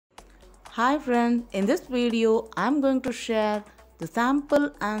Hi friends, in this video I'm going to share the sample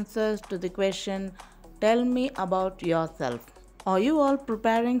answers to the question Tell me about yourself. Are you all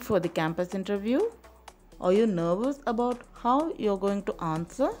preparing for the campus interview? Are you nervous about how you're going to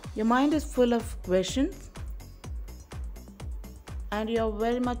answer? Your mind is full of questions and you're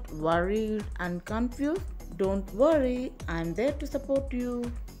very much worried and confused? Don't worry, I'm there to support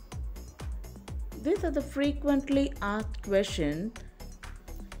you. These are the frequently asked questions.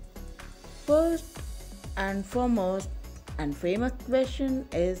 First and foremost and famous question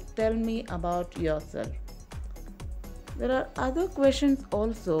is tell me about yourself. There are other questions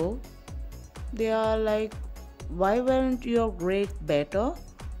also. They are like why weren't your grades better?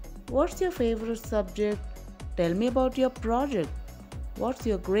 What's your favorite subject? Tell me about your project. What's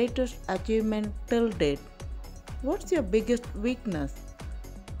your greatest achievement till date? What's your biggest weakness?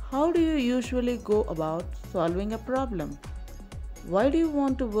 How do you usually go about solving a problem? Why do you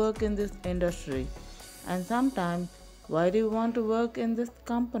want to work in this industry? And sometimes, why do you want to work in this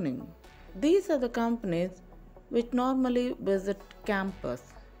company? These are the companies which normally visit campus.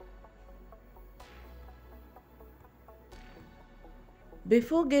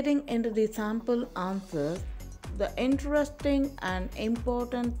 Before getting into the sample answers, the interesting and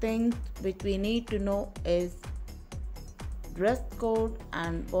important things which we need to know is dress code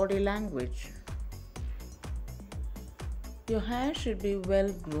and body language. Your hair should be well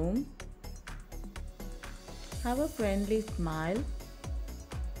groomed. Have a friendly smile.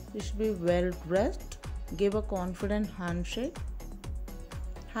 You should be well dressed. Give a confident handshake.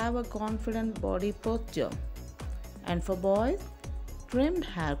 Have a confident body posture. And for boys, trimmed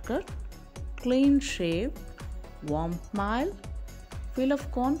haircut, clean shave, warm smile, feel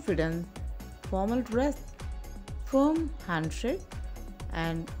of confidence, formal dress, firm handshake,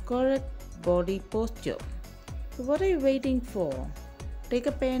 and correct body posture. So what are you waiting for? Take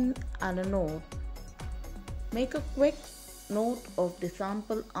a pen and a note. Make a quick note of the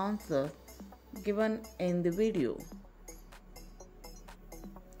sample answers given in the video.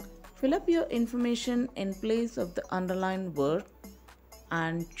 Fill up your information in place of the underlined word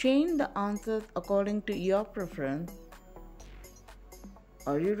and change the answers according to your preference.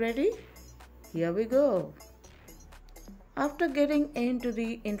 Are you ready? Here we go. After getting into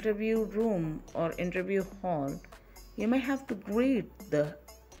the interview room or interview hall, you may have to greet the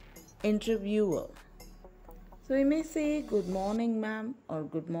interviewer. So you may say good morning ma'am or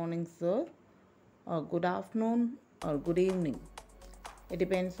good morning sir or good afternoon or good evening. It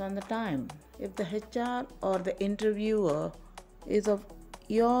depends on the time. If the HR or the interviewer is of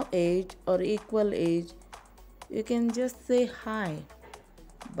your age or equal age, you can just say hi.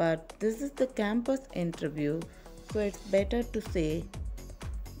 But this is the campus interview, so it's better to say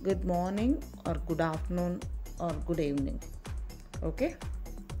good morning or good afternoon or good evening. Okay?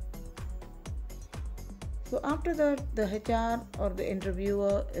 So after that, the HR or the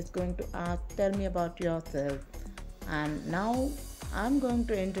interviewer is going to ask, tell me about yourself. And now I'm going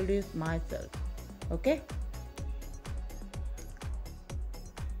to introduce myself. Okay?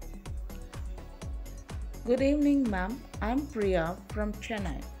 Good evening, ma'am. I'm Priya from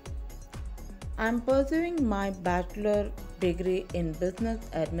Chennai. I'm pursuing my bachelor degree in business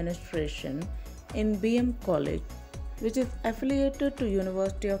administration in BM College, which is affiliated to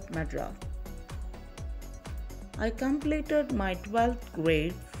University of Madras. I completed my 12th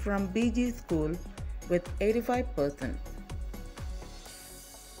grade from BG school with 85%.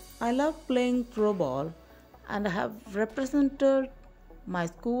 I love playing throwball and have represented my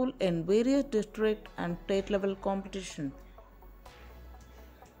school in various district and state level competitions.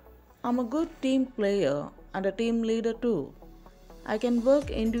 I'm a good team player and a team leader too. I can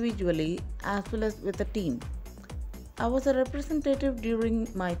work individually as well as with a team. I was a representative during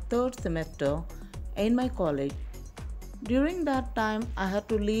my third semester in my college. During that time, I had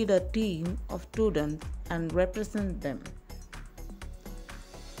to lead a team of students and represent them.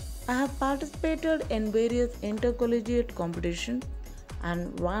 I have participated in various intercollegiate competitions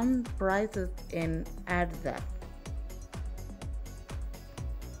and won prizes in ADSAT.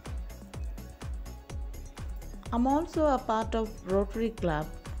 I'm also a part of Rotary Club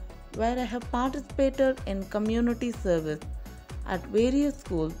where I have participated in community service at various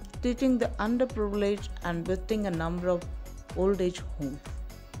schools teaching the underprivileged and visiting a number of old age homes.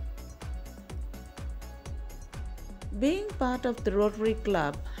 Being part of the Rotary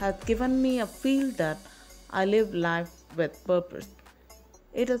Club has given me a feel that I live life with purpose.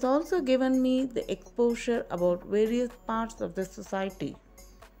 It has also given me the exposure about various parts of the society.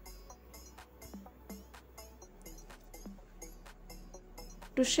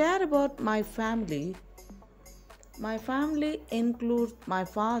 To share about my family includes my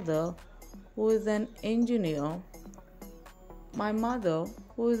father who is an engineer, my mother,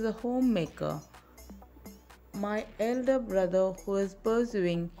 who is a homemaker, my elder brother, who is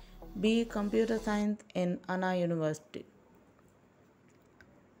pursuing BE Computer Science in Anna University.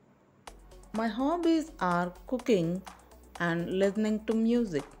 My hobbies are cooking and listening to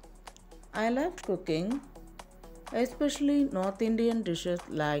music. I love cooking, especially North Indian dishes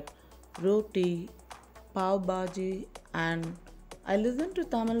like roti, pav bhaji, and I listen to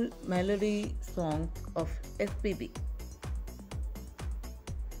Tamil melody songs of SPB.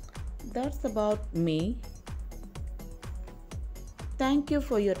 That's about me. Thank you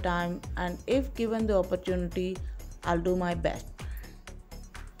for your time, and if given the opportunity, I'll do my best.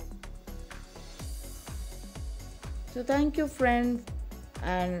 So, thank you, friends,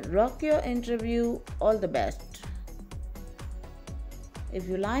 and rock your interview. All the best. If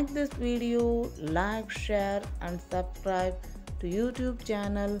you like this video, like, share, and subscribe to YouTube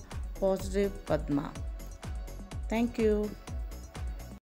channel Positive Padma. Thank you.